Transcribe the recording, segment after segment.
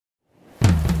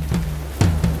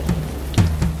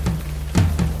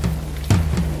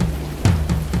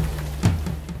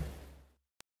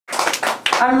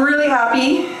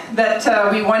happy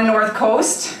that we won North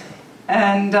Coast,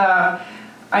 and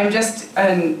I'm just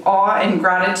in awe and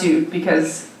gratitude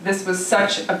because this was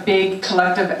such a big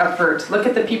collective effort. Look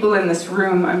at the people in this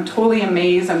room. I'm totally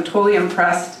amazed. I'm totally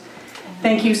impressed.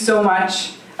 Thank you so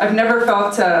much. I've never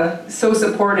felt so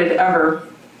supported ever.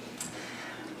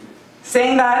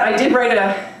 Saying that, I did write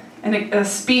a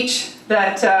speech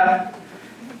that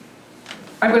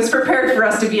I was prepared for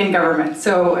us to be in government.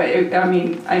 So, I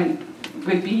mean, I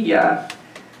would be a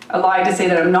lie to say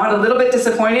that I'm not a little bit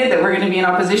disappointed that we're going to be in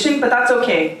opposition, but that's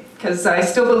okay, because I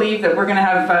still believe that we're going to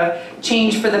have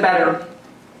change for the better.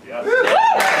 Yep.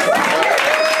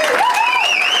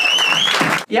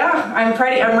 Yeah, I'm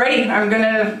ready. I'm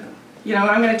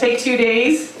gonna take 2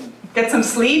 days, get some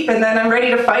sleep, and then I'm ready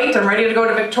to fight. I'm ready to go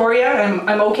to Victoria.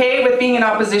 I'm okay with being in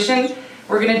opposition.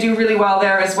 We're gonna do really well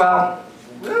there as well.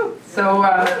 So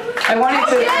I wanted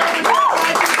to.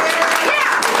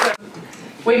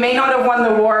 We may not have won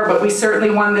the war, but we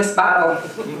certainly won this battle.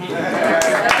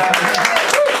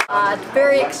 It's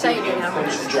very exciting. I'm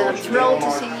just thrilled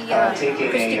to see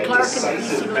Christy Clark and the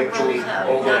BC Liberals have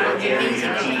done an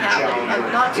amazing job.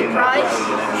 I'm not surprised.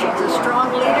 She's a strong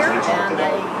leader, and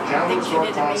I think she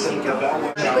did an amazing job.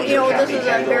 But you know, this is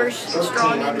a very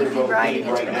strong NDP riding.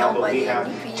 It's been held by the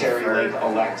NDP for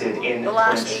the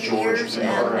last 8 years, and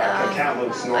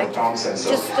I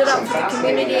just stood up for the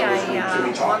community. I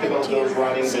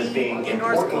wanted to see the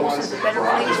North Coast as a better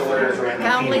place for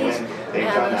families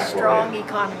and a strong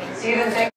economy.